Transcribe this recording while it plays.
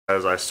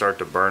As I start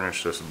to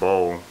burnish this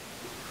bowl,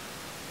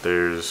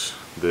 there's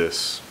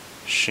this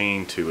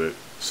sheen to it.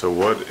 So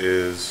what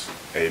is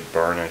a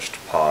burnished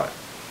pot?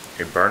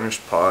 A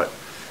burnished pot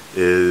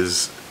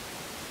is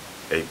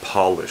a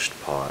polished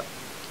pot.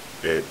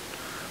 It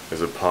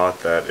is a pot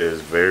that is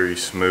very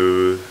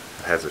smooth,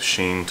 has a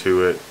sheen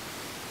to it,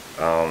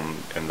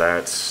 and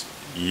that's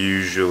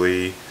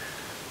usually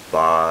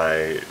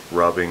by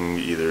rubbing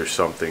either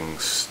something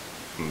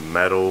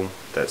metal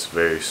that's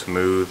very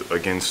smooth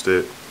against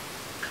it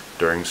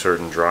during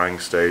certain drying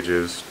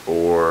stages,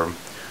 or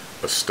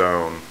a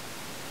stone.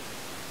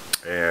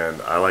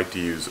 And I like to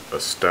use a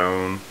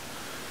stone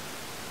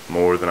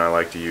more than I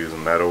like to use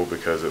metal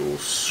because it will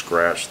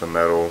scratch the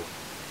metal.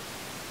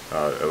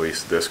 At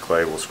least this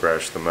clay will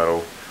scratch the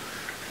metal,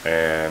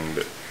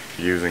 and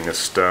using a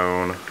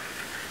stone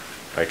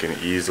I can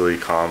easily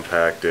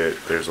compact it.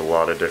 There's a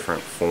lot of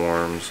different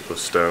forms of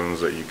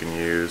stones that you can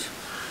use,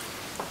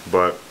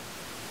 but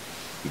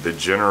the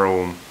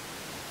general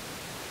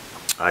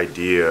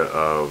idea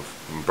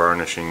of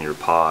burnishing your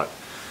pot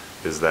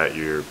is that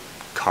you're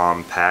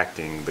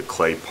compacting the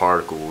clay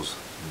particles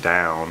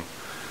down,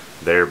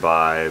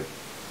 thereby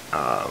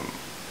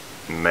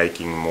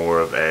making more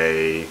of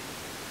a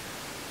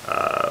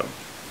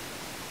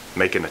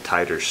making a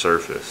tighter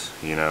surface.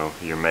 You know,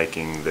 you're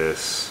making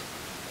this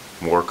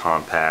more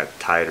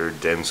compact, tighter,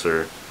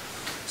 denser,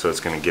 so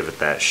it's going to give it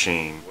that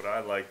sheen. What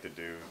I like to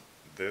do,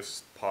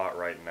 this pot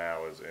right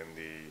now is in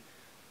the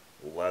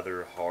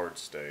leather hard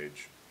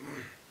stage,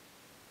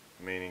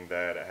 meaning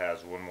that it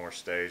has one more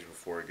stage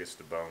before it gets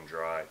to bone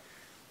dry.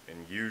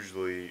 And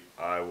usually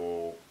I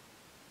will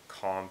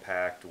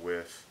compact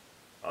with,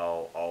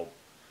 I'll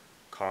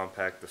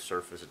compact the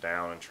surface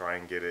down and try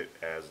and get it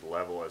as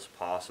level as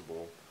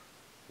possible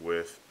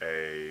with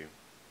a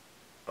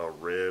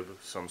rib,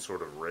 some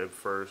sort of rib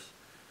first,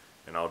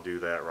 and I'll do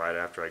that right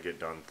after I get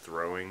done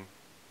throwing.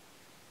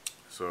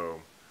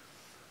 So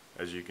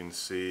as you can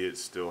see, it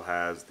still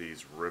has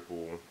these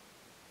ripples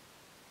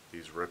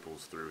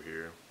through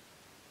here,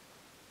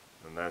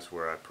 and that's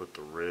where I put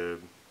the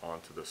rib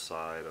onto the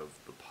side of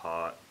the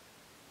pot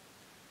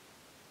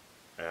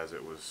as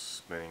it was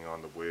spinning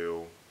on the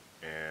wheel,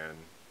 and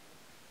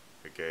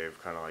it gave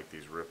kind of like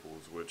these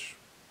ripples, which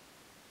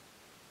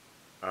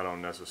I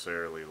don't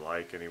necessarily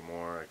like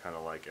anymore. I kind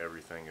of like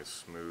everything as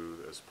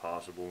smooth as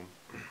possible,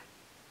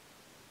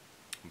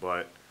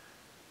 but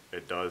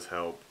it does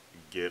help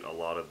get a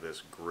lot of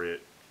this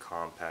grit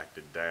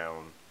compacted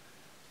down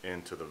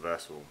into the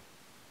vessel.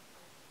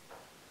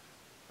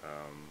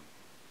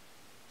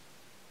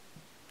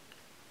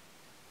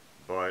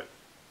 But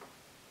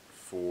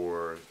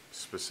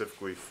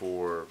specifically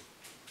for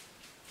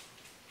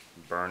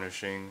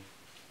burnishing,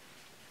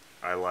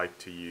 I like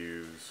to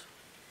use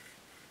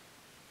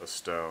a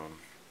stone.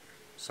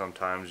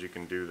 Sometimes you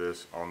can do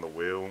this on the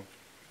wheel.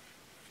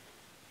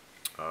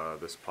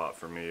 This pot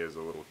for me is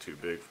a little too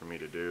big for me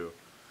to do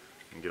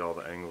and get all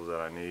the angles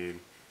that I need,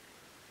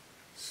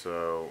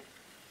 so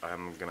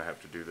I'm gonna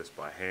have to do this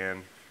by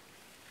hand.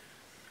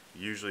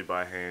 Usually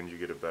by hand you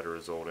get a better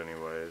result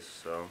anyways.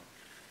 So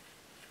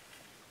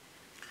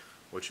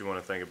what you want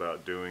to think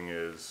about doing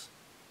is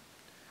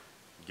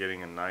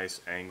getting a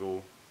nice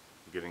angle,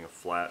 getting a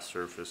flat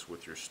surface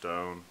with your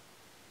stone,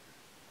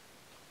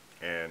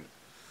 and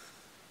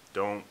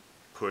don't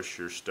push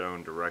your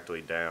stone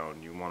directly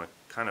down. You want to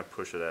kind of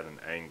push it at an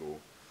angle,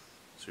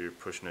 so you're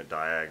pushing it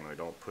diagonally.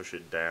 Don't push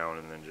it down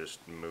and then just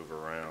move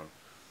around.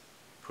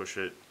 Push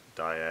it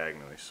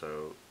diagonally,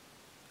 so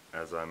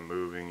as I'm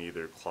moving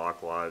either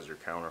clockwise or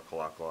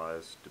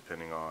counterclockwise,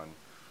 depending on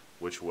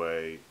which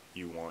way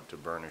you want to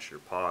burnish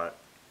your pot,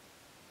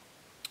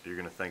 you're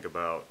going to think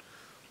about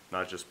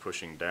not just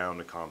pushing down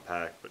to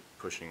compact, but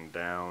pushing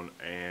down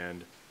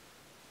and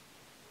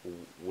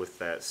with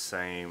that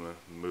same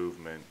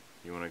movement.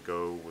 You want to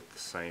go with the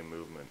same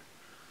movement.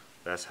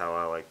 That's how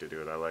I like to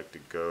do it. I like to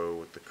go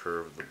with the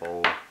curve of the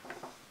bowl.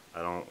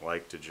 I don't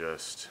like to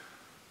just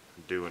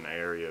do an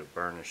area,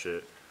 burnish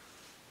it,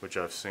 which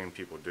I've seen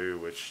people do,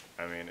 which,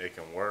 I mean, it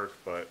can work,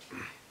 but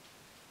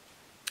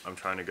I'm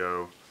trying to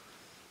go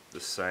the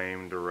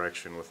same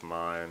direction with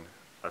mine.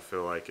 I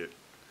feel like it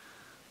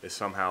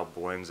somehow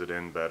blends it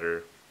in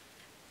better,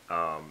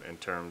 in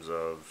terms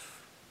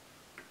of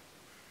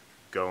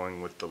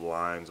going with the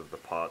lines of the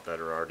pot that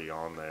are already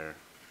on there.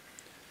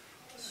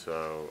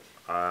 So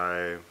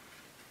I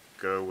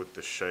go with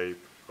the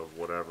shape of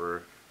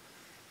whatever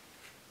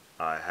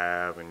I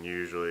have, and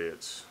usually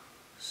it's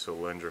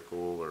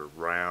cylindrical or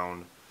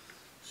round,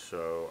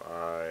 so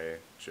I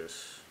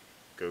just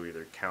go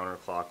either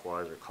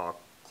counterclockwise or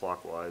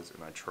clockwise,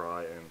 and I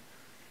try and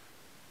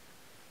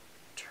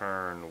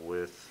turn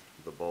with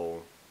the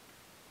bowl,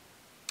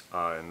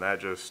 and that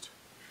just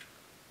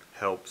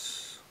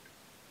helps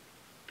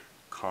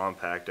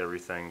compact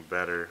everything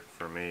better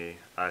for me,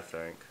 I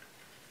think.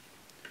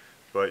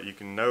 But you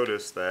can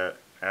notice that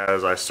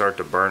as I start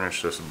to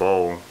burnish this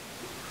bowl,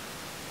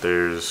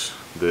 there's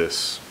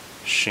this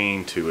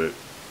sheen to it,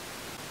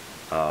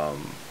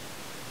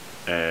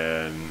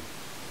 and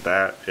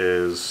that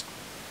is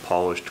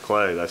polished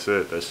clay. That's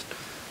it.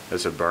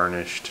 That's a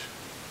burnished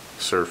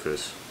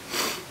surface.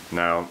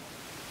 Now,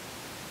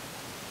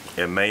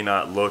 it may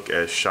not look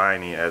as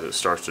shiny as it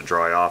starts to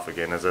dry off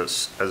again. As it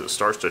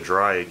starts to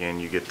dry again,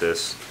 you get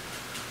this,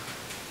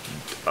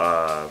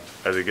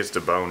 as it gets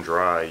to bone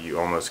dry, you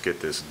almost get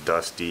this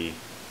dusty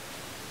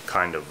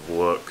kind of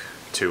look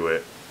to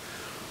it.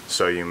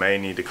 So you may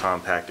need to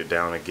compact it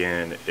down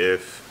again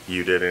if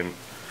you didn't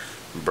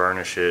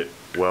burnish it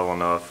well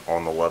enough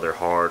on the leather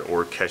hard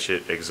or catch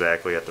it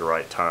exactly at the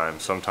right time.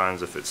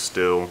 Sometimes if it's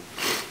still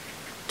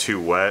too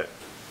wet,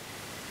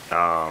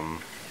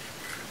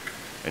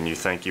 and you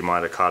think you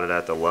might have caught it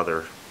at the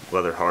leather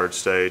hard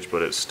stage,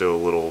 but it's still a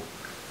little,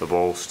 the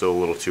bowl's still a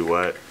little too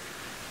wet.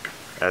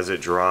 As it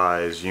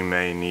dries, you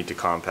may need to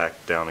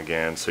compact it down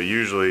again. So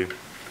usually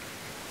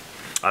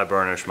I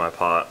burnish my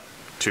pot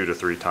 2 to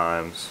 3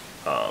 times,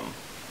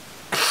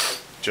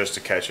 just to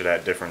catch it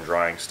at different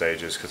drying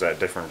stages, because at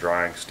different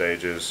drying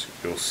stages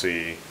you'll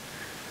see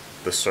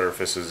the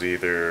surface is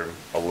either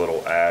a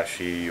little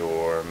ashy,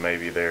 or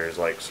maybe there's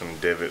like some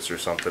divots or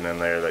something in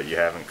there that you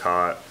haven't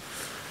caught.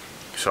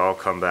 So I'll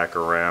come back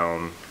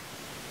around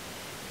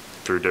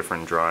through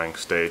different drying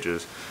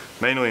stages,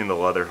 mainly in the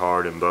leather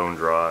hard and bone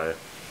dry,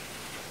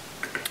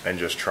 and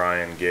just try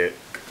and get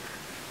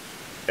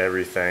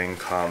everything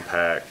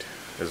compact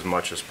as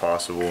much as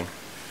possible.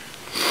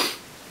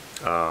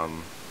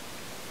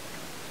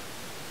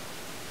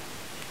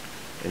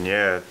 And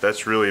yeah,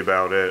 that's really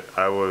about it.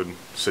 I would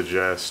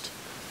suggest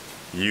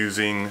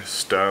using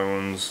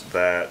stones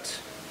that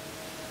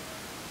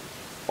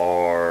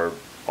are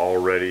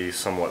already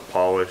somewhat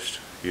polished.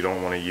 You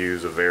don't want to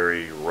use a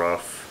very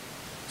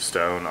rough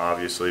stone,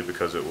 obviously,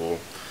 because it will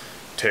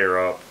tear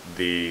up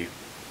the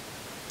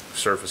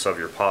surface of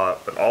your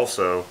pot. But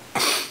also,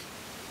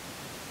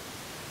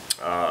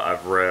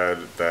 I've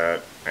read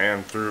that,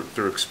 and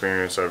through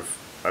experience,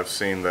 I've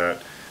seen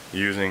that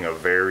using a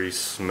very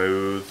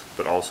smooth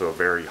but also a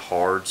very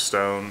hard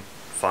stone,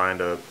 find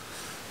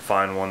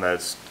one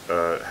that's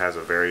has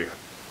a very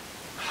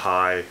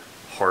high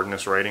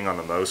hardness rating on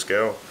the Mohs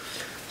scale.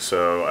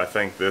 So I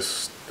think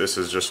this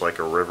is just like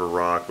a river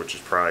rock, which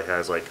is probably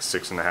has like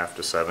 6.5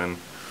 to 7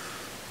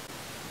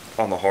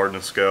 on the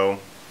hardness scale.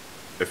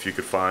 If you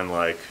could find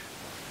like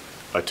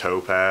a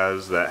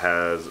topaz that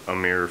has a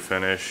mirror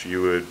finish,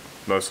 you would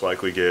most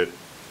likely get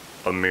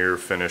a mirror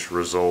finish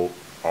result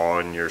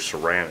on your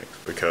ceramics,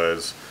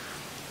 because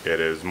it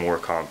is more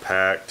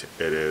compact,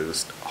 it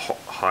is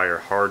higher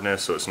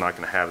hardness, so it's not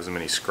going to have as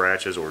many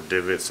scratches or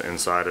divots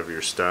inside of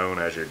your stone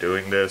as you're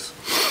doing this.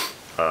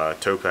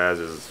 Topaz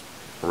is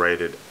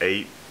rated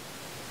 8,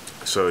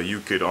 so you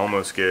could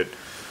almost get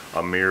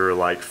a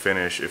mirror-like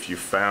finish if you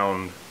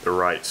found the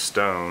right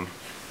stone.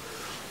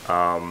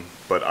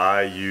 But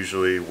I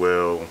usually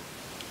will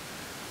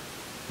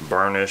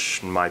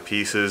burnish my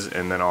pieces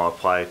and then I'll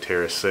apply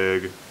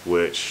TerraSig,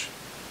 which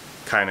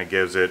kind of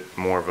gives it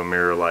more of a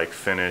mirror-like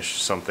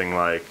finish, something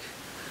like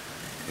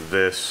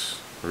this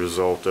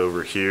result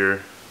over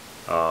here.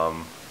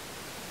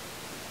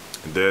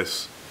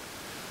 This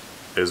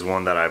is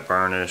one that I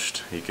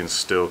burnished. You can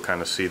still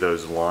kind of see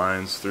those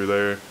lines through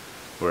there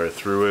where I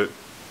threw it,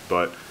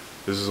 but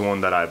this is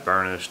one that I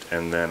burnished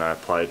and then I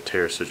applied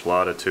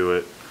TerraSig to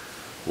it,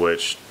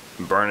 which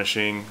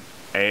burnishing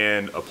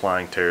and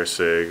applying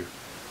TerraSig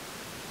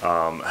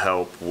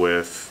help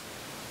with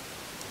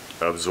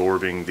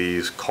absorbing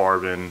these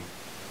carbon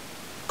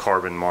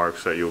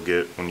marks that you'll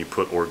get when you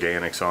put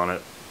organics on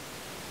it.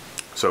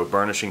 So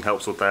burnishing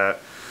helps with that,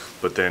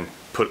 but then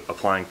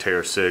applying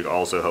TerraSig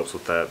also helps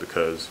with that,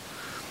 because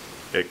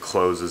it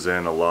closes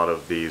in a lot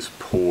of these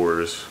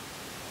pores,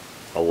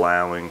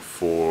 allowing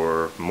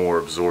for more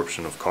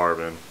absorption of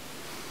carbon.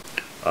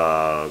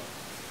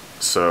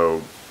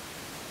 So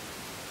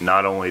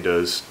not only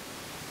does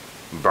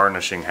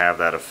burnishing have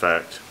that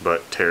effect,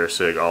 but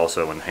TerraSig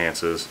also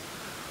enhances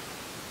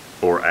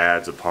or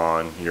adds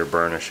upon your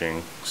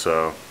burnishing.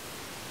 So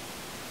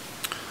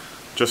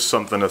just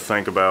something to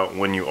think about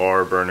when you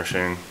are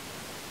burnishing.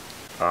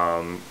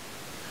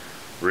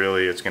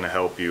 Really, it's going to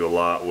help you a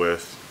lot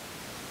with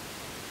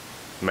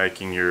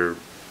making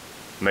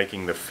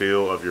the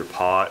feel of your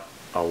pot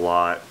a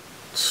lot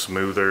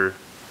smoother.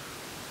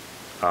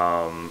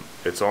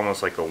 It's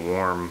almost like a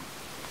warm,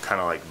 kind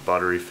of like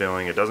buttery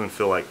feeling. It doesn't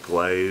feel like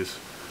glaze.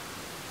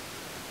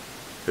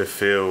 It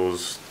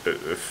feels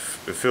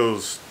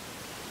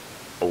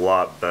a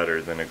lot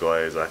better than a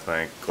glaze, I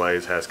think.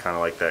 Glaze has kind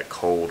of like that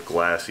cold,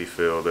 glassy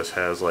feel. This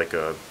has like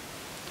a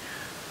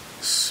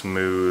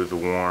smooth,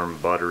 warm,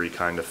 buttery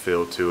kind of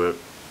feel to it.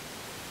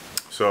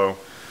 So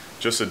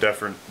just a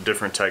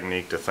different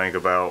technique to think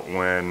about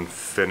when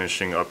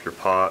finishing up your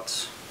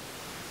pots.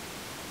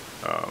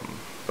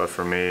 But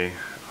for me,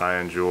 I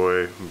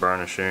enjoy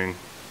burnishing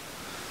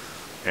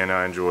and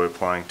I enjoy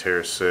applying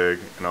TerraSig,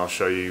 and I'll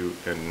show you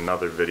in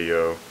another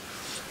video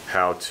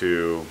how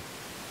to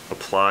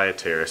apply a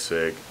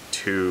TerraSig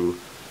to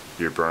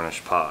your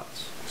burnished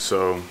pots.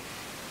 So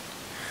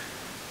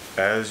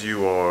as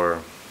you are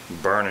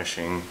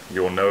burnishing,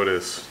 you'll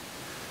notice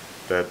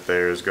that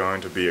there's going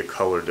to be a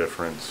color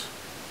difference,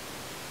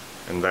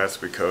 and that's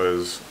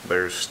because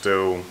there's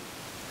still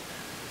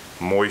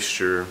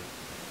moisture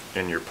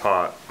in your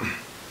pot,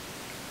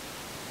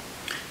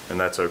 and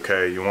that's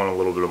okay. You want a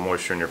little bit of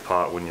moisture in your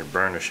pot when you're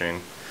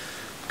burnishing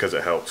because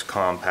it helps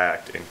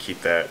compact and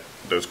keep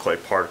those clay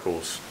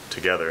particles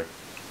together.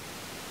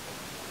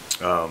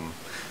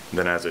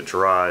 Then as it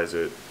dries,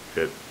 it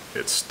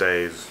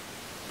stays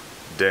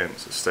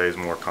dense, it stays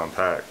more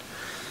compact.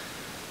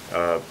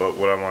 But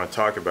what I want to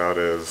talk about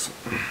is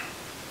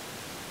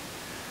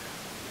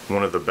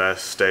one of the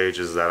best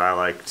stages that I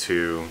like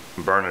to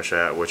burnish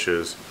at, which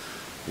is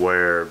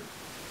where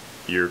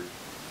your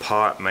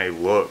pot may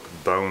look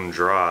bone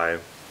dry,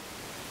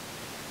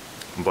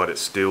 but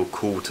it's still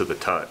cool to the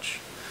touch.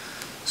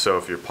 So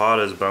if your pot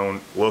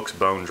looks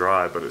bone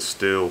dry, but it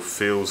still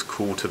feels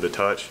cool to the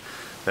touch,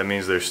 that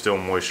means there's still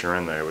moisture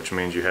in there, which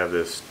means you have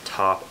this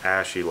top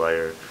ashy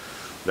layer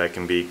that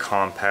can be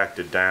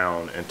compacted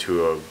down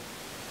into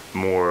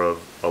more of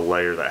a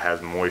layer that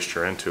has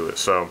moisture into it.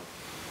 So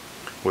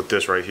with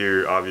this right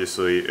here,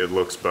 obviously it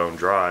looks bone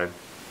dry,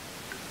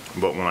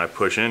 but when I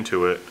push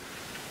into it,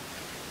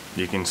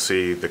 you can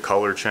see the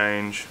color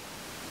change,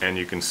 and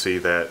you can see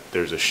that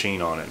there's a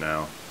sheen on it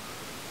now.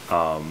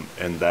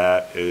 And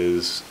that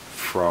is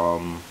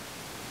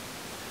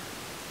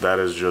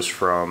just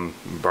from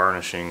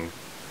burnishing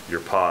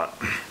your pot.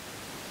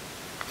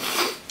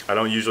 I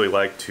don't usually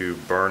like to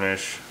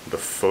burnish the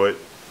foot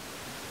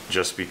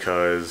just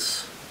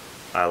because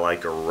I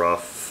like a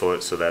rough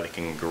foot so that it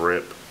can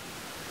grip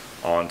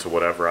onto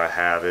whatever I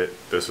have it.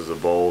 This is a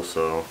bowl,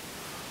 so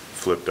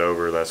flipped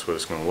over, that's what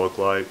it's going to look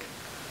like.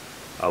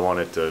 I want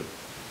it to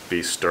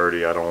be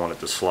sturdy, I don't want it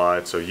to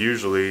slide, so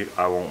usually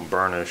I won't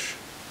burnish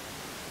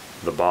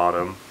the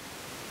bottom,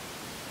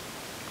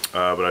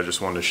 but I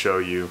just wanted to show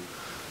you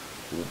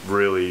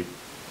really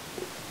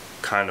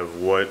kind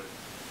of what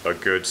a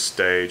good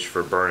stage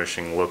for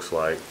burnishing looks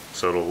like.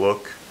 So it'll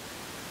look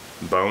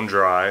bone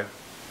dry,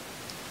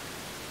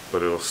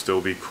 but it'll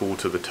still be cool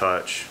to the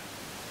touch.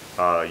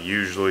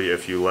 Usually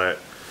if you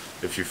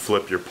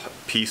flip your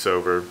piece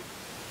over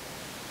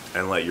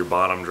and let your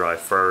bottom dry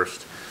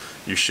first,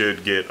 you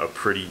should get a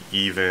pretty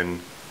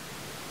even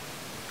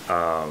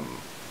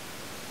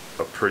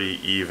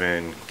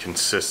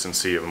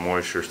consistency of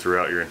moisture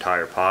throughout your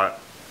entire pot.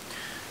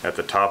 At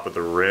the top of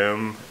the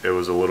rim, it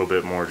was a little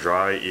bit more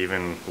dry,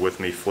 even with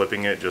me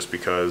flipping it, just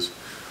because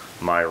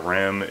my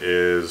rim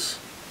is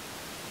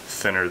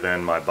thinner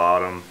than my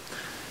bottom.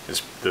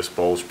 This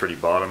bowl's pretty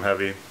bottom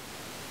heavy.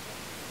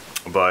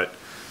 But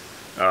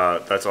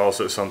that's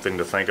also something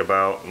to think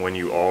about when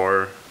you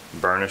are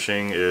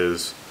burnishing,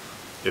 is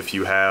if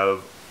you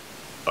have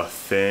a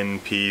thin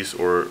piece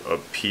or a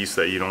piece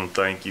that you don't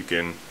think you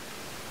can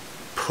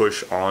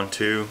push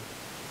onto,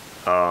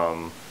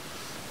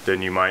 then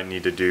you might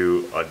need to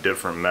do a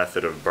different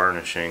method of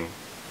burnishing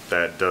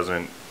that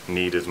doesn't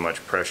need as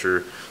much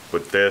pressure.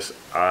 With this,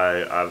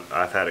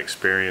 I've had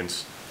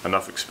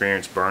enough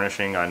experience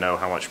burnishing. I know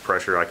how much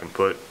pressure I can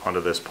put onto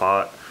this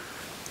pot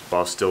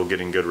while still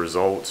getting good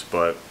results.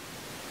 But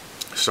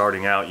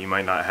starting out, you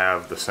might not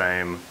have the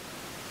same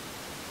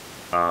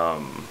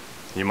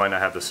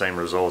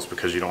results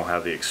because you don't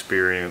have the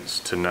experience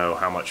to know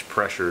how much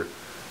pressure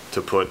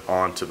to put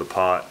onto the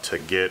pot to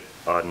get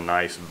a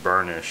nice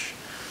burnish.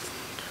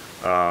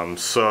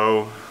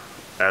 So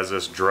as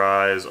this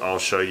dries, I'll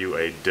show you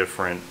a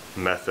different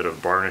method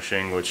of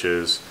burnishing, which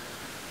is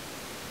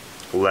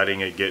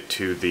letting it get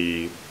to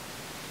the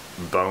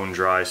bone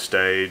dry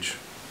stage,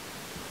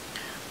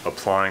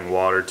 applying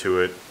water to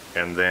it,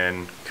 and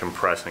then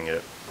compressing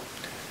it.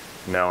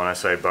 Now when I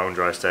say bone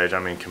dry stage, I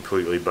mean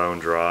completely bone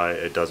dry.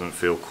 It doesn't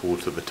feel cool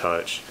to the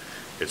touch.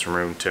 It's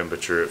room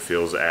temperature. It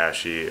feels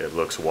ashy. It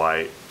looks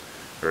white,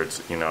 or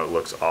it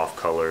looks off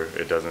color.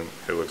 It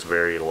looks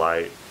very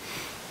light.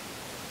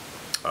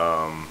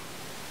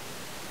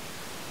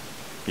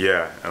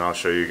 Yeah, and I'll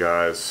show you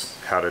guys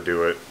how to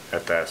do it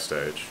at that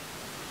stage.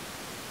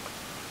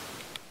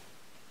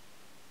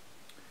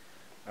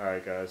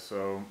 Alright guys,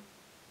 so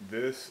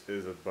this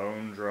is a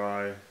bone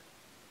dry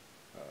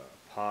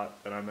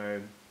pot that I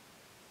made,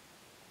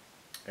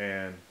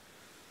 and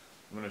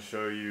I'm going to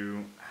show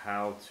you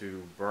how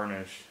to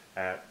burnish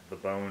at the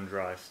bone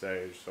dry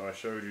stage. So I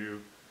showed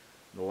you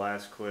in the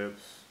last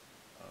clips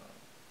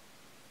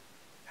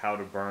how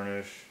to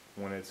burnish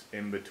when it's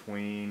in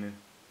between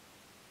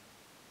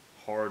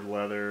hard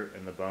leather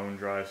and the bone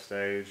dry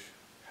stage,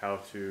 how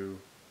to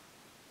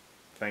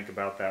think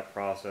about that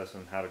process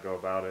and how to go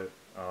about it.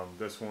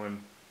 This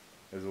one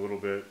is a little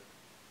bit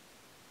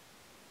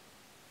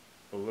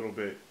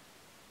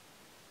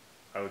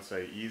I would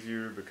say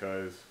easier,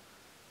 because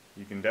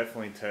you can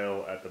definitely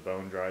tell at the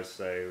bone dry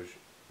stage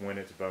when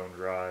it's bone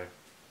dry.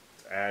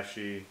 It's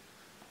ashy.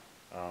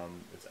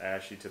 It's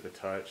ashy to the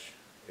touch.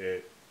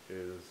 It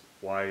is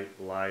white,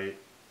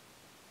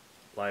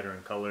 lighter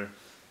in color.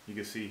 You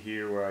can see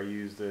here where I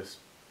use this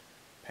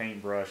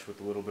paintbrush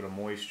with a little bit of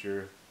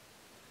moisture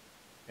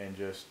and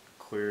just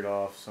cleared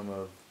off some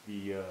of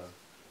the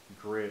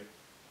grit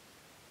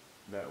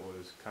that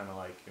was kind of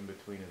like in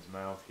between his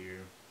mouth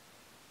here.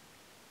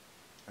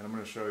 And I'm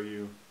going to show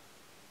you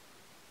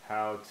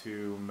how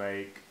to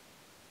make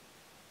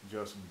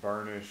just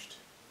burnished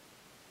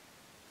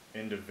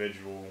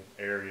individual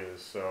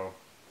areas. So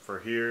for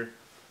here,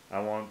 I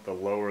want the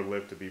lower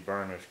lip to be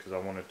burnished because I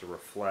want it to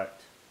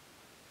reflect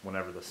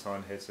whenever the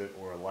sun hits it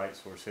or a light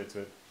source hits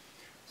it.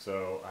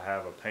 So I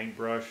have a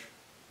paintbrush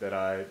that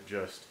I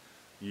just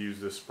use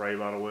this spray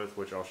bottle with,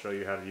 which I'll show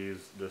you how to use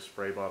this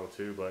spray bottle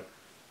too, but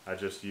I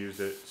just used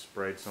it,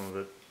 sprayed some of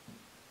it.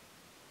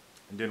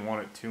 I didn't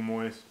want it too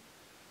moist,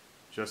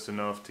 just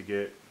enough to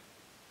get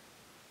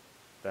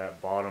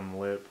that bottom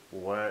lip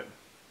wet.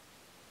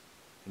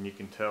 And you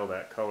can tell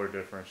that color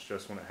difference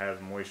just when it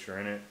has moisture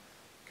in it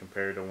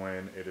compared to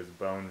when it is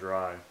bone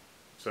dry.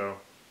 So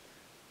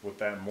with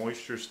that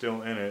moisture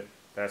still in it,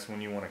 that's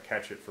when you want to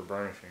catch it for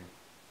burnishing.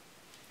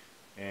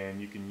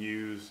 And you can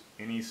use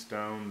any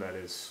stone that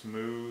is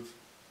smooth,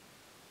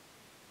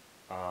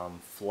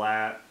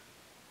 flat,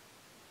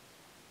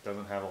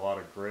 doesn't have a lot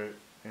of grit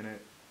in it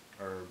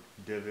or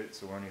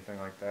divots or anything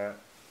like that.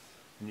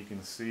 And you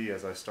can see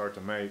as I start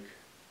to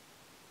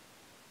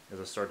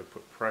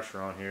put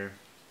pressure on here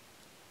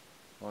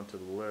onto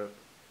the lip,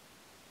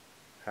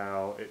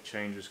 how it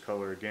changes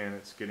color again.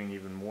 It's getting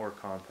even more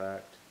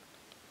compact.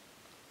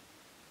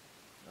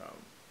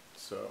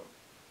 So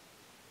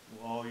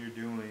all you're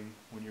doing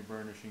when you're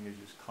burnishing is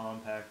just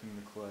compacting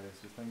the clay.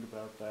 So think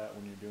about that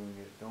when you're doing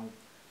it. Don't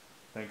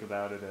think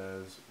about it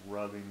as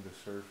rubbing the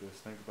surface.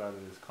 Think about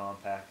it as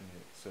compacting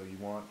it. So you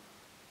want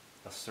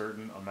a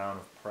certain amount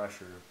of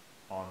pressure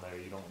on there.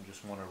 You don't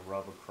just want to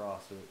rub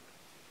across it.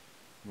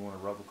 You want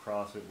to rub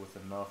across it with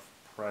enough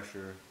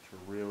pressure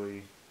to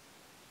really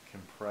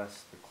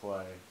compress the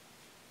clay.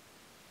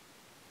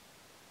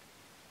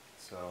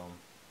 So,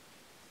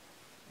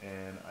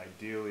 and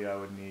ideally I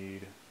would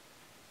need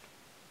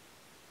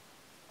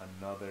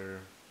another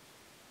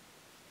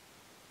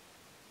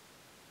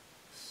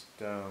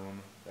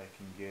stone that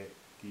can get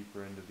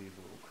deeper into these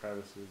little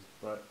crevices,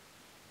 but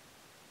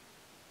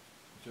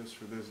just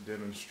for this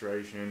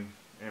demonstration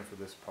and for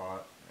this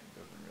pot,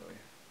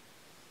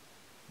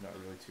 not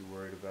really too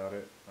worried about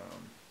it.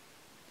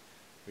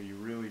 But you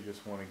really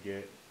just want to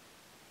get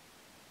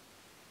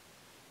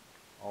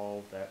all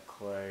of that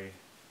clay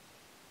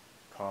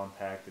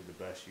compacted the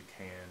best you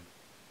can.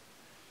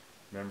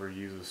 Remember,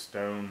 use a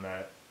stone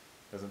that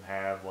doesn't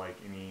have like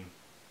any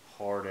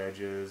hard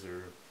edges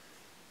or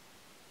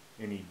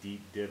any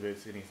deep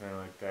divots, anything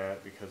like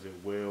that, because it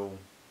will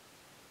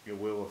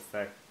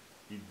affect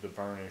the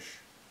burnish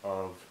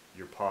of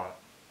your pot.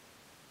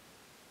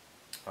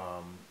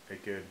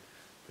 It could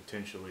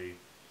potentially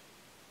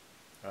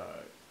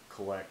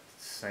collect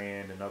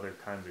sand and other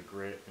kinds of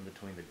grit in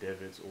between the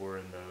divots or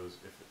in those,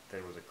 if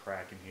there was a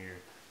crack in here,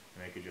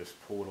 and they could just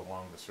pull it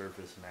along the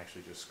surface and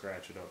actually just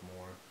scratch it up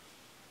more.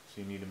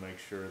 So you need to make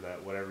sure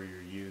that whatever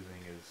you're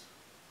using is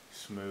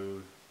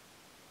smooth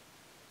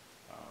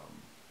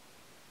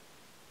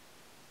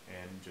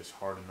and just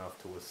hard enough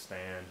to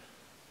withstand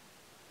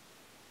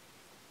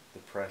the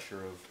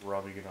pressure of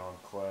rubbing it on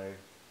clay.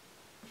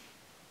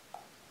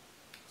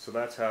 So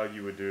that's how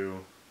you would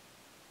do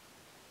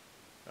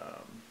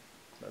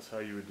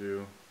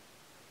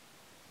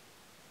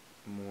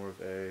more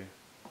of a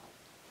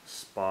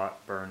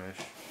spot burnish,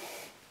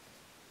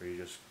 where you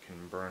just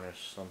can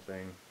burnish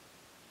something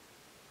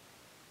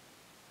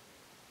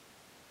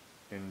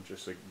in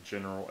just a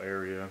general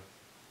area.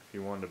 If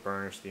you wanted to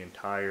burnish the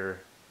entire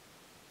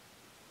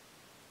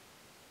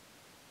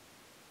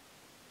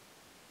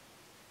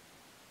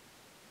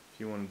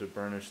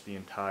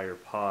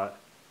pot,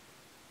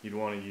 you'd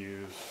want to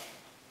use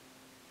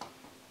a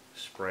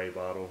spray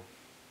bottle.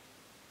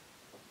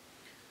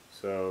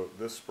 So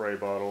this spray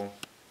bottle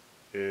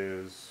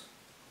is,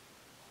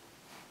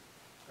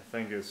 I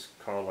think it's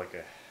called like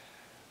a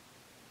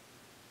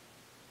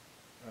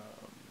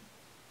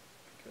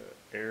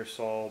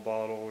aerosol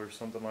bottle or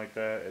something like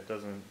that. It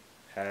doesn't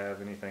have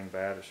anything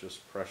bad, it's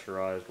just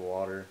pressurized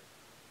water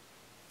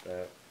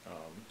that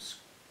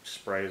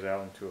sprays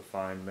out into a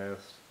fine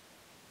mist.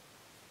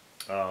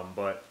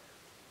 But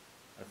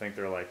I think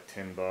they're like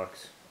 $10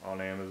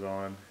 on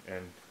Amazon,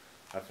 and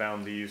I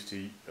found these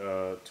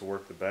to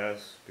work the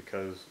best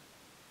because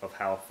of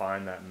how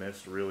fine that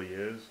mist really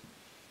is.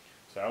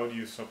 So I would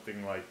use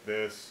something like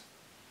this.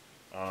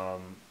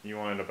 You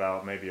want it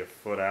about maybe a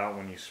foot out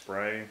when you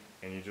spray,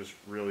 and you just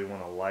really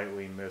want to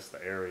lightly mist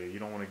the area. You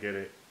don't want to get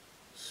it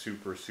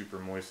super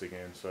moist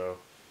again. So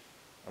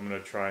I'm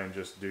going to try and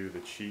just do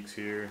the cheeks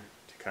here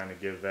to kind of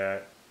give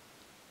that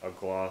a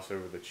gloss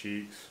over the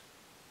cheeks.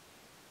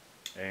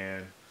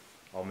 And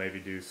I'll maybe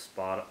do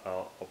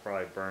I'll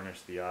probably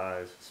burnish the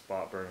eyes,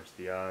 spot burnish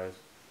the eyes,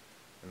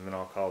 and then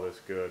I'll call this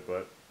good.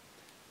 But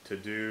to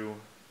do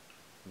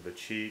the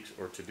cheeks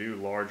or to do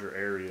larger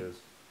areas,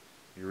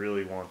 you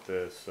really want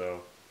this.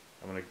 So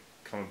I'm going to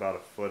come about a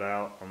foot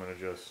out. I'm going to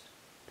just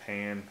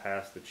pan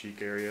past the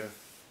cheek area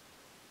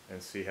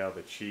and see how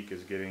the cheek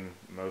is getting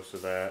most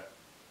of that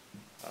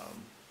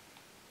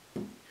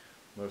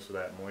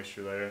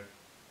moisture there.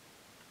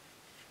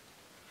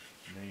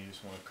 And then you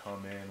just want to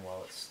come in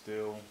while it's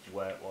still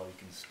wet, while you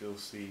can still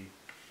see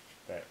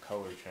that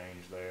color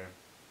change there,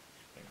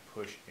 and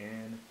push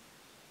in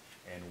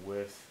and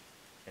with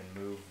and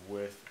move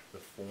with the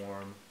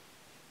form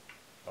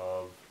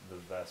of the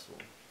vessel.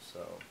 So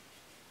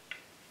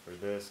for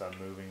this, I'm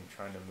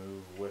trying to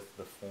move with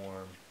the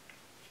form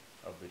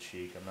of the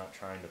cheek. I'm not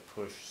trying to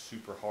push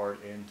super hard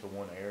into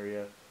one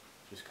area,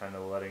 just kind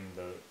of letting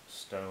the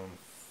stone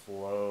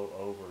flow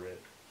over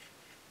it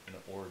in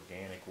an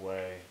organic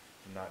way.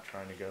 I'm not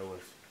trying to go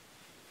with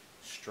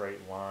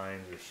straight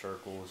lines or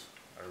circles.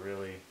 I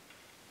really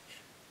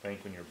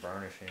think when you're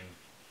burnishing,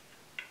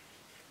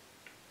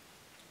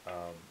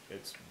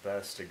 it's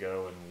best to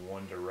go in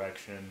one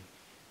direction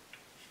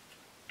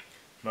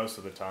most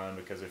of the time,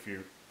 because if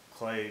your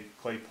clay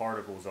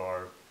particles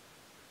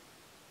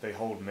they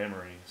hold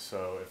memory.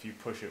 So if you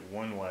push it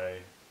one way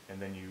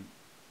and then you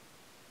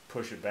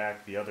push it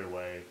back the other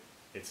way,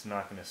 it's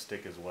not going to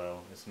stick as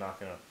well. It's not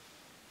going to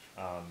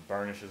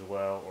burnish as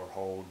well or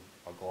hold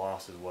a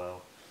gloss as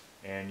well.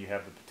 And you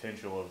have the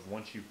potential of,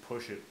 once you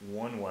push it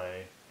one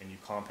way and you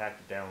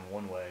compact it down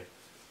one way,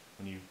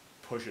 when you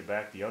push it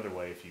back the other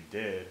way, if you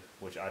did,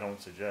 which I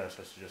don't suggest,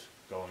 I suggest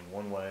going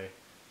one way,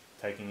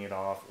 taking it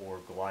off, or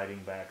gliding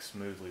back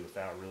smoothly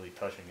without really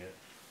touching it.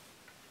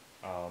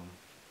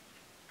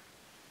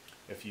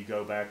 If you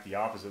go back the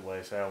opposite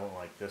way, say I went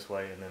like this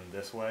way and then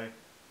this way,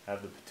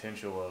 have the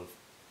potential of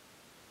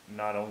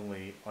not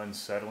only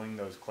unsettling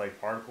those clay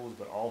particles,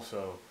 but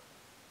also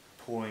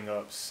pulling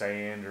up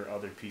sand or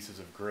other pieces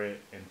of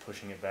grit and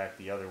pushing it back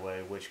the other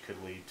way, which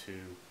could lead to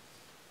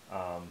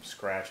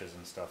scratches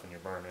and stuff in your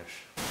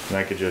burnish. And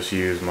I could just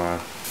use my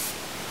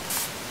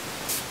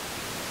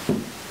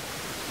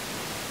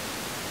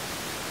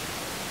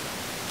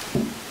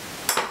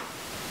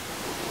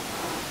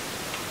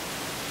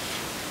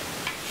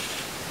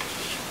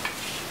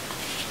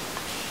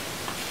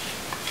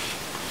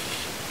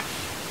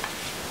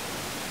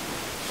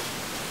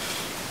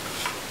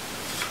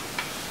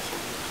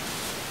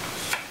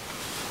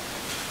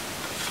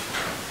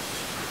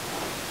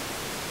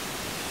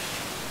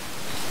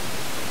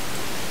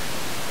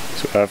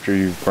after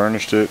you've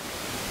burnished it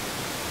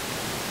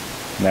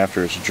and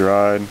after it's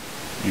dried,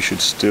 you should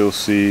still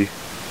see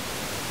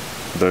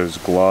those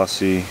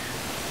glossy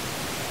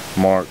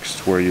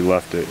marks where you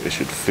left it. It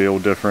should feel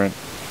different,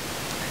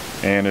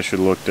 and it should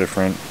look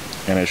different,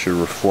 and it should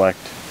reflect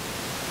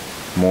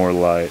more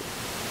light.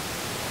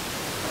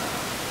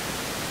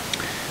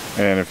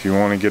 And if you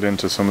want to get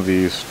into some of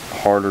these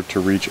harder to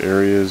reach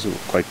areas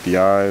like the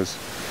eyes,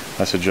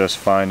 I suggest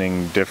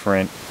finding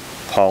different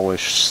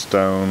polished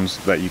stones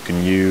that you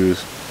can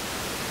use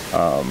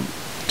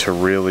to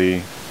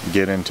really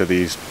get into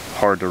these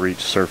hard to reach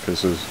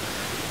surfaces.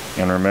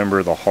 And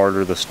remember, the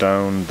harder the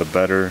stone, the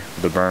better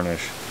the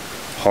burnish.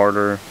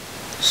 Harder,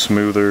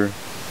 smoother,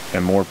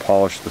 and more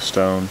polished the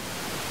stone,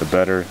 the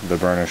better the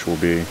burnish will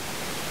be.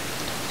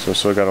 So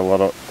still got a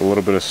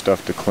little bit of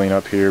stuff to clean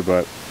up here,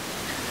 but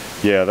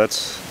yeah,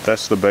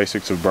 that's the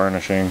basics of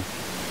burnishing.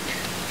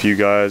 If you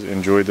guys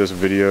enjoyed this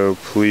video,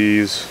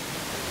 please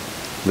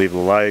leave a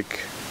like,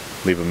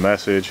 leave a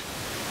message,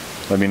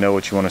 let me know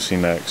what you want to see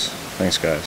next. Thanks guys.